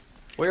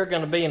We're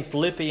going to be in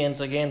Philippians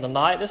again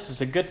tonight. This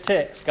is a good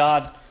text.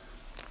 God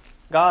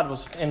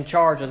was in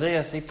charge of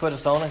this. He put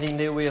us on it. He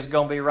knew we was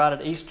going to be right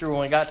at Easter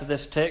when we got to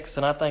this text,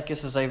 and I think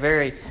this is a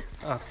very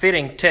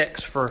fitting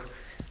text for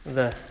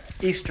the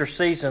Easter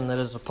season that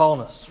is upon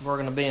us. We're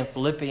going to be in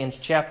Philippians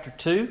chapter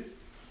 2.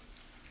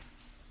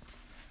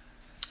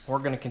 We're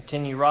going to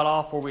continue right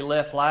off where we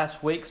left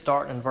last week,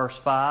 starting in verse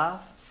 5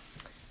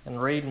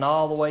 and reading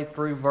all the way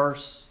through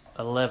verse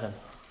 11.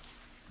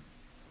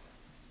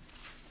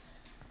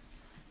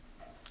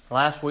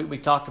 Last week we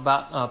talked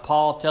about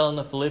Paul telling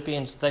the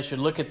Philippians that they should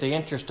look at the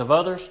interest of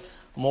others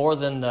more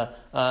than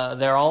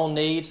their own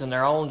needs and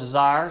their own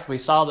desires. We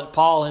saw that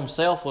Paul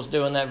himself was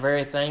doing that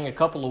very thing a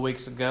couple of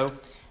weeks ago,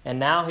 and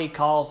now he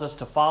calls us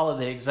to follow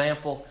the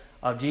example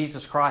of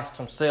Jesus Christ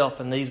himself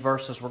in these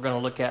verses we're going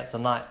to look at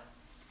tonight.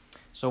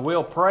 So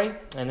we'll pray,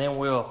 and then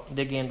we'll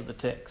dig into the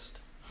text.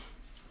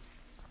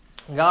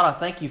 God, I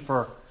thank you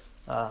for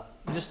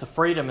just the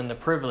freedom and the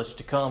privilege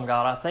to come,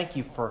 God. I thank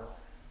you for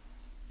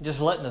just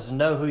letting us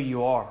know who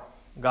you are.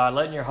 God,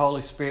 letting your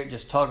Holy Spirit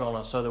just tug on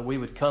us so that we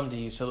would come to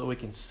you, so that we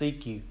can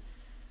seek you.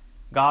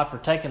 God, for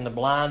taking the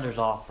blinders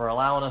off, for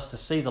allowing us to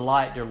see the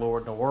light, dear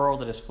Lord, in a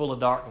world that is full of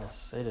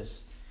darkness. It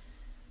is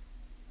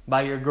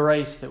by your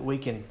grace that we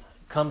can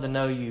come to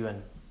know you.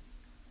 And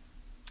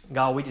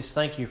God, we just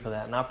thank you for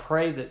that. And I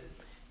pray that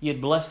you'd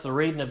bless the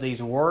reading of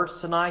these words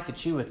tonight,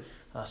 that you would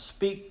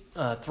speak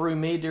through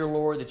me, dear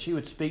Lord, that you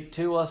would speak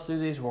to us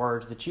through these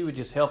words, that you would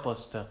just help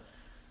us to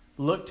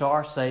look to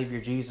our Savior,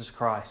 Jesus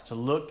Christ, to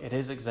look at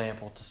his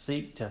example, to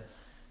seek to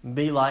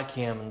be like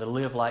him and to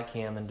live like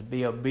him and to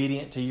be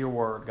obedient to your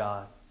word,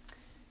 God.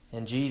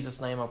 In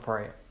Jesus' name I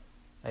pray.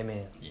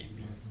 Amen.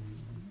 Amen.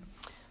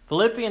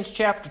 Philippians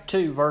chapter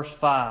 2, verse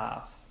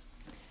 5.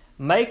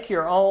 Make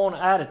your own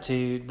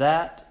attitude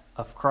that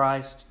of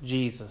Christ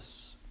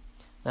Jesus.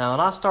 Now, when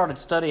I started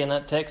studying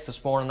that text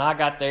this morning, I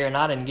got there and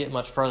I didn't get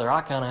much further. I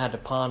kind of had to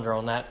ponder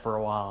on that for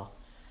a while,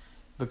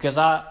 because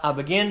I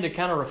began to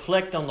kind of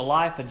reflect on the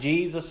life of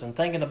Jesus and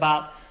thinking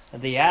about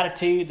the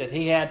attitude that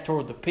he had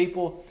toward the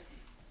people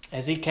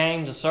as he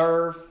came to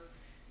serve.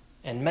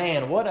 And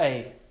man, what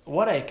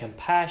a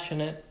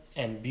compassionate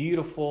and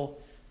beautiful,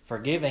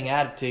 forgiving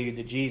attitude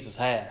that Jesus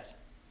had.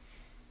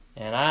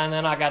 And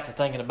then I got to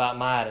thinking about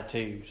my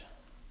attitude,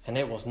 and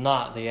it was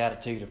not the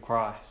attitude of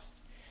Christ.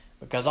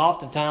 Because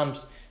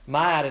oftentimes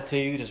my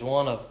attitude is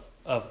one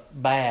of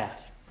bad.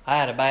 I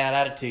had a bad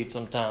attitude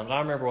sometimes. I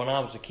remember when I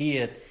was a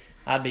kid,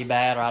 I'd be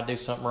bad or I'd do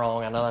something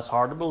wrong. I know that's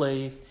hard to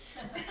believe.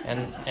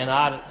 And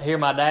I'd hear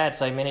my dad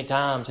say many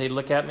times, he'd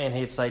look at me and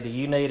he'd say, "Do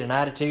you need an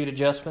attitude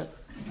adjustment?"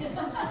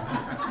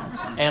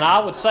 And I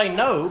would say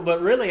no,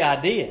 but really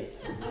I did.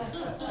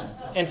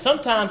 And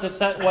sometimes it's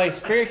that way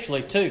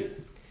spiritually too,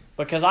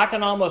 because I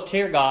can almost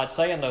hear God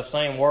saying those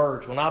same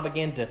words. When I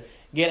begin to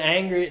get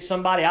angry at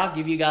somebody, I'll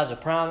give you guys a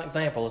prime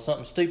example of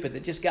something stupid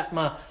that just got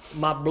my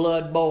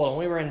blood boiling.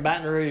 We were in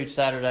Baton Rouge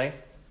Saturday,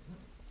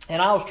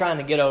 and I was trying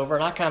to get over,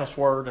 and I kind of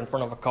swerved in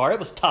front of a car. It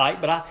was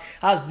tight, but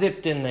I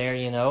zipped in there,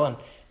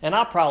 and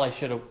I probably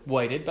should have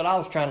waited, but I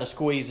was trying to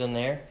squeeze in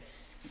there.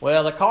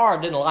 Well, the car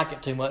didn't like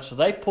it too much, so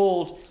they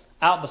pulled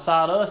out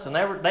beside us, and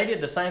they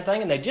did the same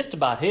thing, and they just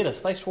about hit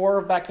us. They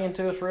swerved back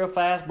into us real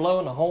fast,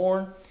 blowing the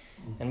horn.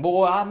 And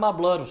boy, my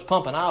blood was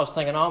pumping. I was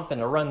thinking, I'm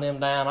finna run them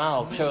down.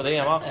 I'll show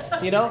them,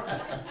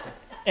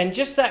 And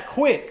just that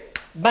quick,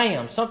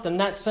 bam, something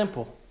that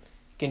simple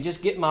can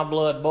just get my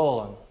blood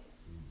boiling.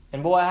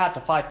 And boy, I have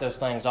to fight those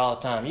things all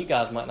the time. You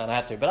guys might not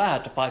have to, but I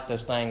have to fight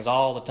those things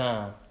all the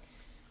time,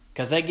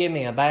 because they give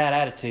me a bad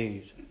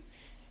attitude.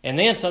 And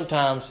then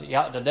sometimes,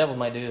 the devil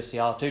may do this to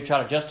y'all too,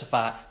 try to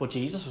justify it. Well,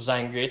 Jesus was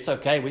angry. It's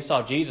okay. We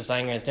saw Jesus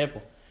angry in the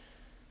temple.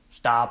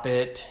 Stop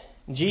it.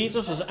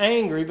 Jesus was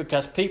angry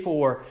because people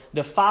were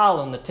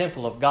defiling the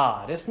temple of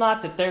God. It's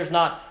not that there's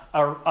not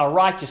a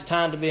righteous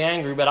time to be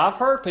angry, but I've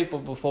heard people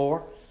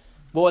before,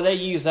 boy, they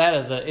use that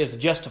as a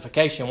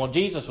justification. Well,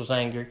 Jesus was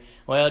angry.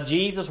 Well,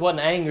 Jesus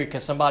wasn't angry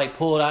because somebody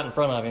pulled out in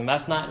front of him.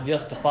 That's not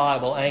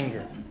justifiable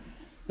anger.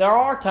 There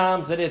are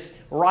times that it's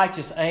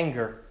righteous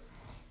anger,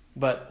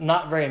 but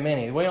not very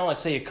many. We only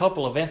see a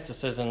couple of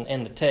instances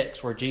in the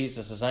text where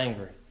Jesus is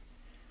angry.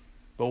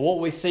 But what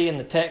we see in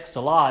the text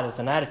a lot is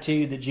an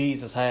attitude that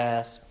Jesus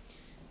has,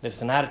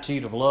 that's an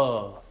attitude of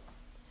love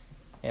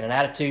and an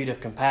attitude of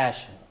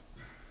compassion.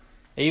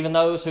 Even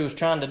those who was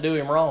trying to do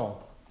him wrong,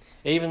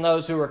 even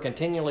those who were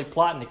continually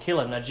plotting to kill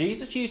him. Now,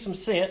 Jesus used some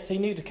sense. He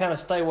knew to kind of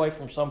stay away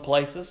from some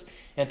places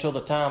until the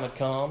time had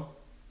come.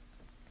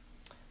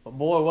 But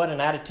boy, what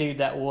an attitude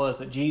that was,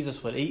 that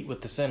Jesus would eat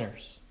with the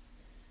sinners,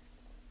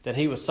 that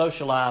he would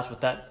socialize with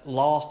that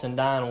lost and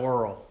dying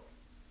world,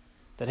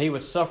 that he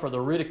would suffer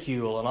the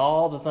ridicule and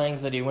all the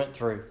things that he went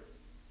through.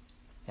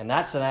 And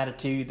that's an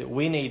attitude that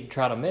we need to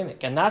try to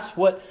mimic. And that's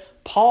what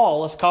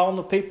Paul is calling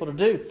the people to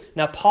do.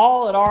 Now,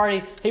 Paul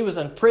he was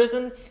in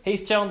prison.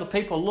 He's telling the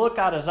people, look,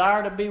 I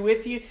desire to be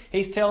with you.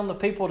 He's telling the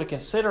people to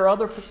consider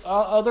others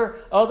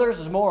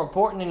as more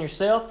important than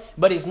yourself.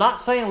 But he's not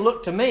saying,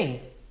 look to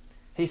me.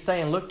 He's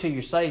saying, look to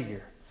your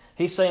Savior.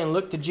 He's saying,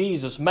 look to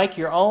Jesus. Make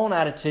your own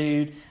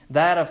attitude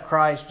that of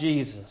Christ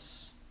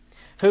Jesus,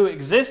 who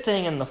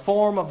existing in the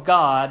form of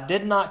God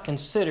did not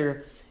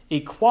consider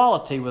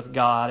equality with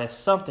God as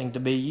something to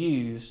be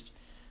used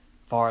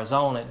for his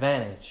own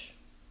advantage.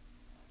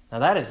 Now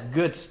that is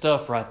good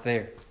stuff right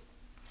there.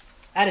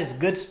 That is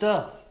good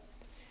stuff.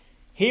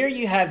 Here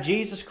you have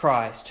Jesus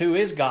Christ, who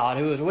is God,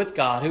 who is with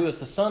God, who is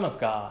the Son of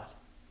God,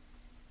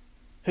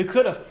 who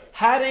could have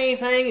had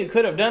anything, who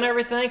could have done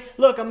everything.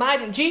 Look,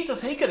 imagine Jesus,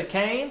 he could have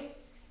came.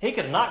 He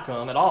could have not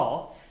come at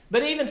all.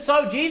 But even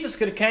so, Jesus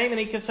could have came and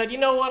he could have said, you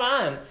know what,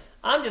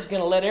 I'm just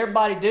going to let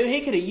everybody do.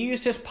 He could have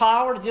used his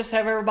power to just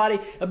have everybody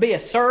be a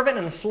servant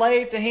and a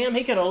slave to him.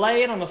 He could have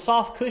laid on a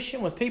soft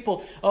cushion with people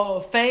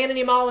fanning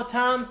him all the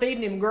time,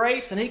 feeding him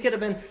grapes, and he could have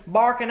been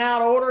barking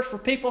out orders for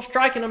people,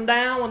 striking them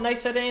down when they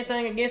said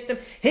anything against him.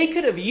 He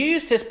could have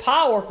used his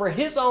power for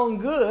his own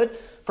good,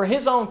 for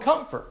his own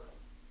comfort.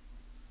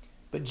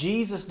 But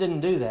Jesus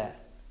didn't do that.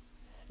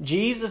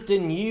 Jesus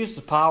didn't use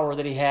the power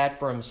that he had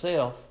for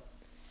himself,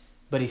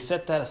 but he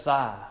set that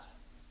aside.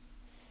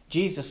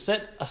 Jesus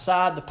set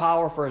aside the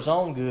power for his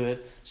own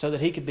good so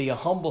that he could be a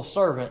humble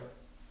servant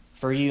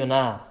for you and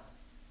I.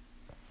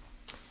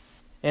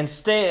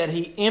 Instead,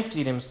 he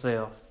emptied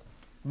himself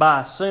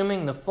by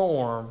assuming the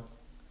form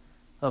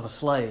of a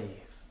slave.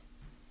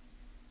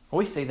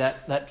 We see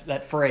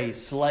that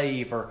phrase,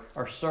 slave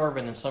or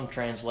servant in some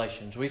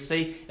translations. We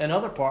see in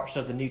other parts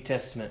of the New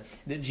Testament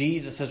that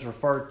Jesus is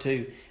referred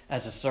to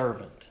as a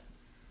servant.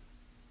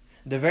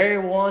 The very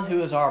one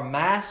who is our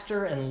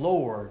Master and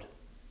Lord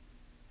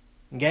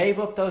gave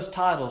up those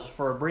titles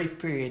for a brief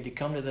period to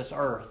come to this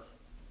earth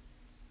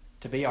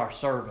to be our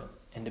servant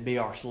and to be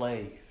our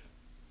slave.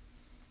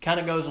 Kind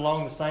of goes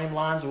along the same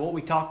lines of what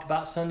we talked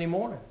about Sunday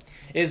morning,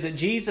 is that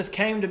Jesus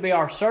came to be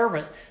our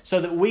servant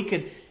so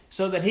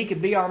that he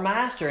could be our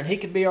master and he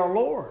could be our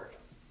Lord.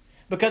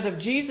 Because if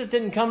Jesus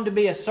didn't come to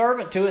be a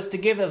servant to us, to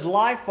give his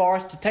life for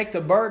us, to take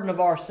the burden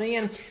of our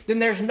sin, then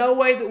there's no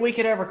way that we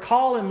could ever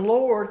call him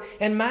Lord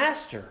and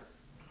Master.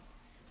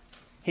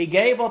 He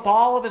gave up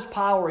all of his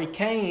power. He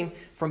came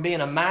from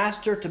being a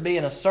master to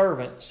being a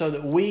servant so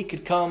that we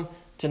could come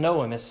to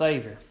know him as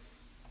Savior.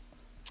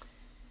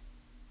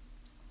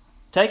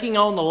 Taking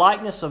on the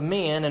likeness of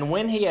men, and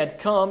when he had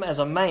come as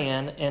a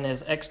man in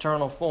his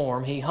external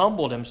form, he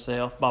humbled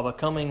himself by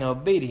becoming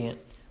obedient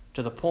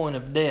to the point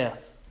of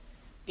death,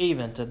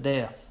 even to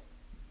death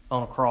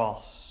on a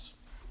cross.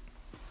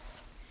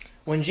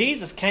 When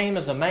Jesus came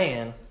as a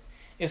man,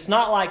 it's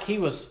not like he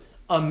was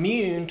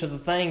immune to the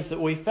things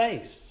that we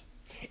face.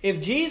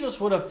 If Jesus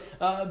would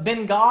have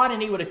been God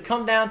and he would have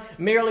come down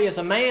merely as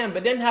a man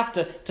but didn't have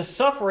to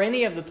suffer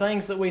any of the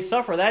things that we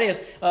suffer, that is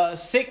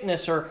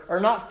sickness or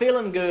not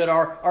feeling good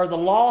or the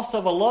loss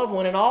of a loved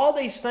one and all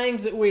these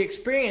things that we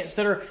experience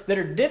that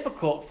are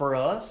difficult for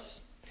us,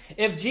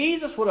 if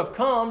Jesus would have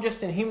come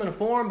just in human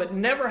form but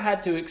never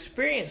had to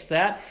experience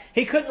that,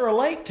 he couldn't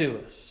relate to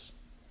us.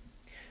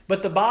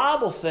 But the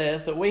Bible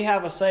says that we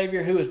have a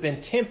Savior who has been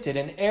tempted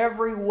in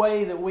every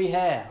way that we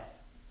have.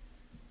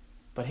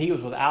 But he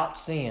was without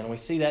sin. We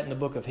see that in the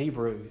book of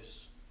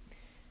Hebrews.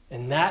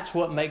 And that's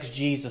what makes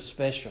Jesus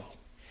special,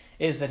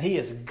 is that he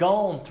has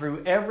gone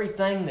through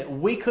everything that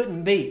we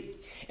couldn't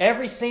beat.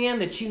 Every sin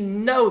that you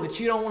know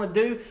that you don't want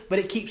to do, but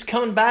it keeps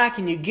coming back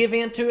and you give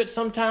in to it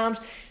sometimes.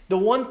 The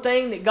one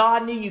thing that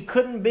God knew you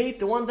couldn't beat,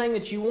 the one thing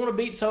that you want to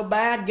beat so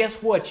bad, guess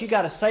what? You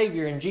got a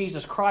Savior in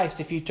Jesus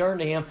Christ if you turn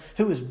to him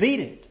who has beat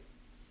it.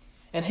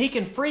 And he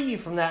can free you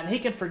from that and he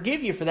can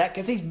forgive you for that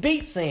because he's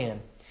beat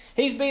sin.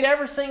 He's beat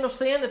every single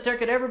sin that there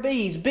could ever be.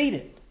 He's beat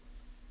it.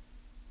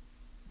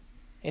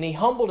 And he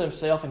humbled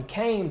himself and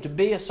came to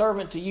be a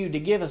servant to you, to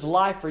give his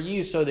life for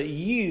you so that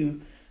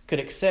you could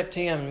accept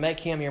him and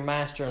make him your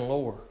master and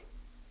Lord.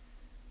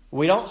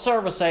 We don't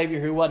serve a Savior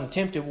who wasn't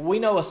tempted. We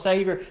know a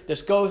Savior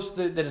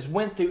that has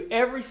went through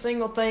every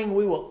single thing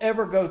we will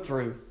ever go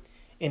through,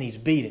 and he's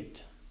beat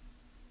it.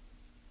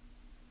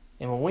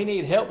 And when we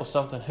need help with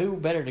something, who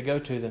better to go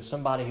to than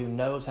somebody who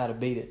knows how to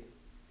beat it?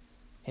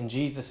 And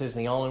Jesus is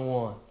the only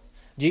one.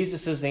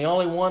 Jesus is the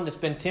only one that's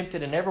been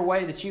tempted in every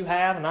way that you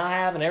have and I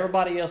have and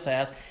everybody else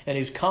has, and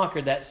who's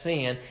conquered that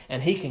sin,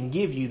 and he can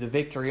give you the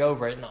victory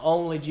over it, and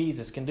only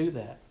Jesus can do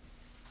that.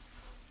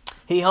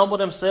 He humbled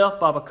himself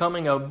by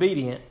becoming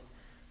obedient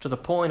to the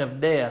point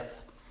of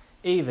death,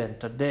 even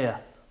to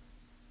death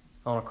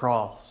on a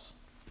cross.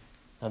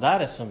 Now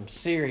that is some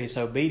serious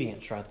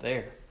obedience right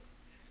there.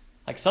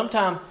 Like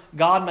sometimes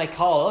God may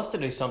call us to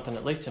do something,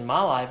 at least in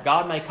my life.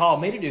 God may call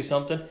me to do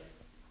something,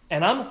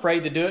 and I'm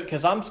afraid to do it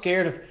because I'm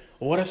scared of,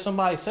 what if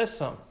somebody says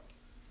something?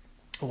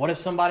 What if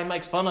somebody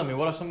makes fun of me?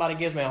 What if somebody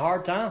gives me a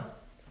hard time?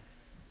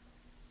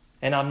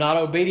 And I'm not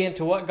obedient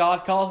to what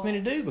God calls me to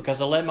do because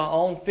I let my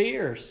own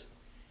fears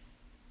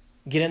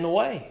get in the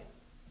way.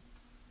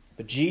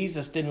 But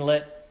Jesus didn't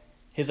let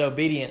his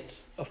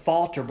obedience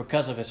falter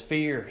because of his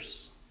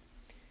fears.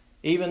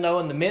 Even though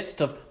in the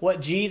midst of what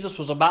Jesus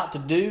was about to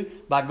do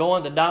by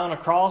going to die on a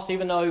cross,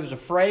 even though he was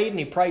afraid and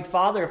he prayed,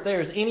 Father, if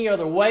there is any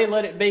other way,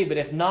 let it be. But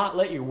if not,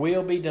 let your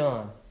will be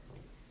done.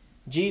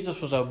 Jesus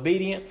was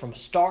obedient from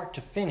start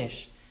to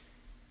finish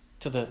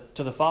to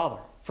the Father.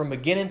 from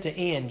beginning to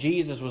end,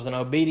 Jesus was an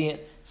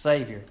obedient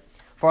Savior.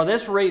 For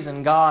this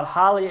reason, God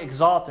highly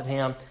exalted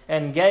him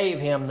and gave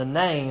him the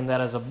name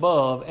that is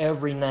above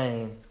every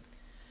name,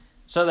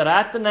 so that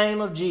at the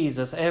name of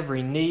Jesus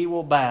every knee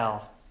will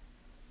bow,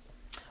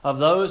 of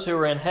those who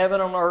are in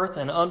heaven, on earth,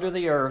 and under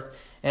the earth,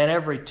 and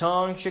every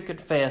tongue should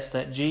confess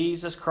that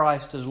Jesus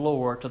Christ is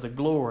Lord, to the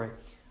glory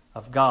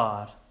of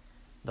God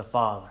the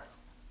Father.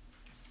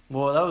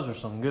 Boy, those are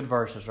some good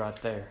verses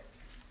right there.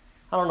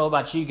 I don't know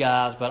about you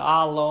guys, but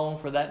I long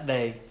for that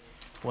day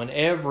when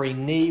every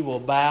knee will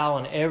bow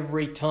and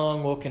every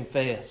tongue will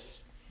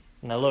confess.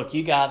 Now look,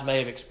 you guys may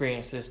have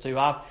experienced this too.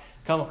 I've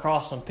come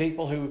across some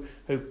people who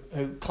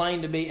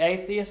claim to be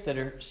atheists that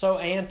are so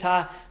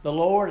anti the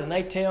Lord, and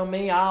they tell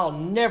me I'll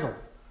never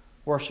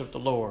worship the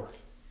Lord.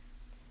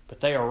 But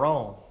they are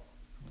wrong,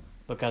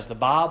 because the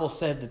Bible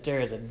said that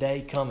there is a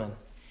day coming.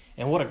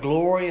 And what a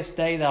glorious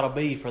day that'll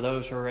be for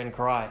those who are in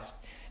Christ.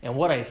 And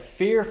what a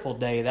fearful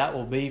day that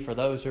will be for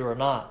those who are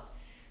not.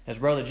 As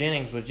Brother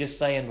Jennings was just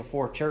saying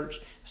before church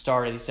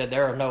started, he said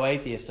there are no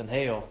atheists in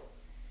hell.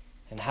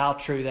 And how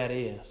true that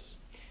is.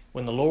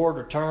 When the Lord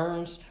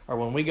returns, or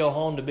when we go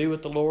home to be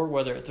with the Lord,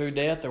 whether it's through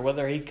death or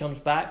whether He comes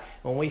back,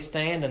 when we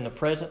stand in the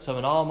presence of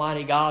an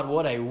almighty God,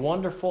 what a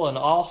wonderful and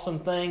awesome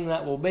thing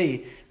that will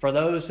be for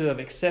those who have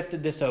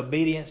accepted this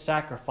obedient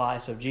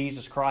sacrifice of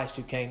Jesus Christ,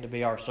 who came to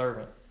be our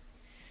servant.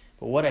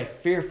 But what a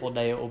fearful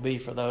day it will be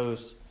for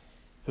those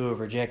who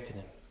have rejected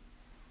Him.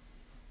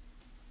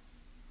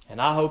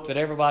 And I hope that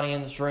everybody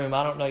in this room,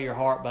 I don't know your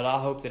heart, but I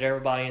hope that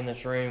everybody in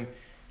this room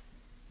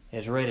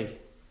is ready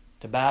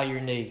to bow your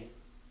knee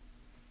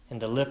and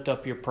to lift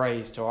up your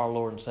praise to our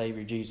Lord and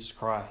Savior Jesus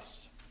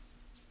Christ.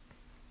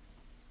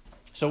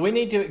 So we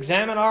need to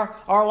examine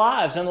our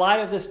lives in light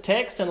of this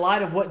text, in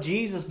light of what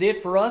Jesus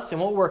did for us and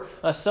what we're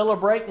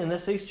celebrating in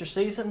this Easter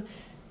season.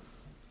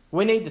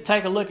 We need to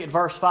take a look at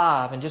verse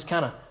 5 and just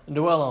kind of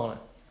dwell on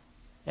it.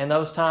 And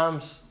those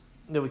times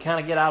that we kind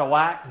of get out of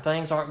whack and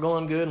things aren't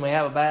going good and we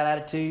have a bad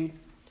attitude,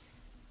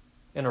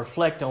 and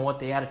reflect on what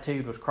the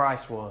attitude with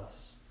Christ was.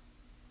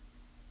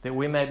 That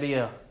we may be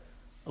a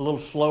little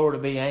slower to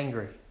be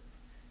angry.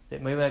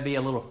 That we may be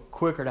a little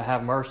quicker to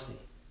have mercy.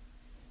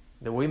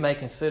 That we may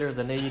consider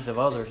the needs of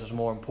others as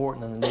more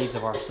important than the needs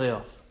of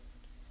ourselves.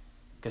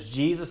 Because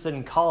Jesus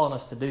didn't call on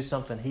us to do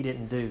something He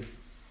didn't do.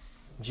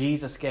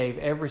 Jesus gave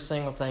every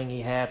single thing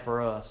He had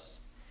for us.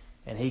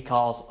 And He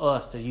calls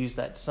us to use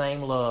that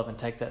same love and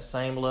take that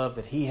same love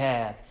that He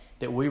had,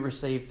 that we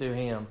received through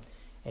Him,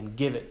 and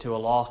give it to a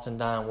lost and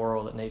dying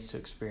world that needs to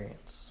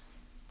experience.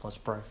 Let's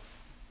pray.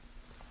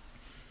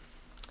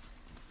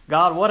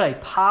 God, what a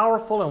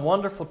powerful and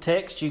wonderful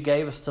text You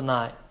gave us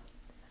tonight.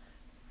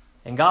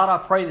 And God, I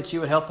pray that You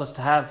would help us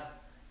to have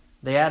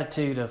the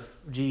attitude of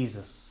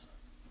Jesus.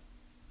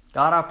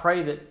 God, I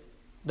pray that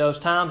those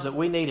times that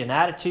we need an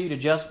attitude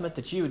adjustment,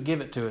 that You would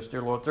give it to us,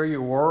 dear Lord, through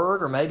Your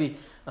Word, or maybe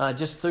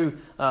just through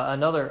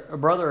another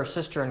brother or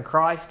sister in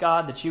Christ,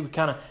 God, that You would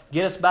kind of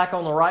get us back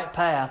on the right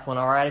path when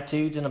our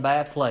attitude's in a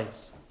bad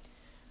place.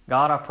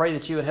 God, I pray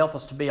that You would help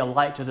us to be a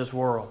light to this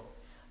world.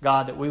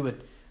 God, that we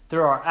would,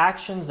 through our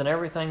actions and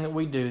everything that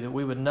we do, that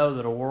we would know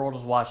that a world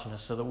is watching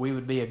us, so that we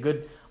would be a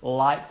good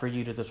light for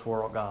You to this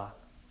world, God,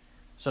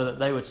 so that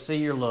they would see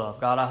Your love.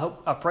 God,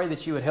 I pray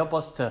that You would help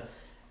us to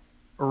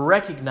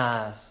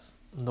recognize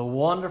the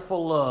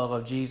wonderful love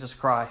of Jesus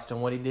Christ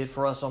and what He did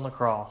for us on the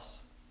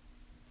cross.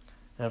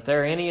 And if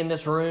there are any in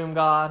this room,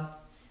 God,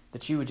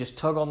 that You would just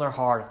tug on their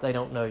heart if they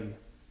don't know You,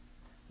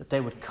 that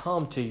they would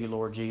come to You,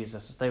 Lord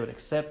Jesus, that they would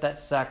accept that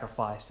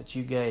sacrifice that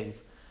You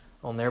gave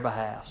on their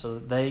behalf so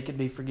that they could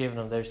be forgiven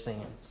of their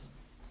sins.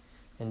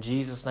 In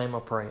Jesus' name I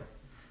pray.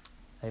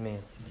 Amen.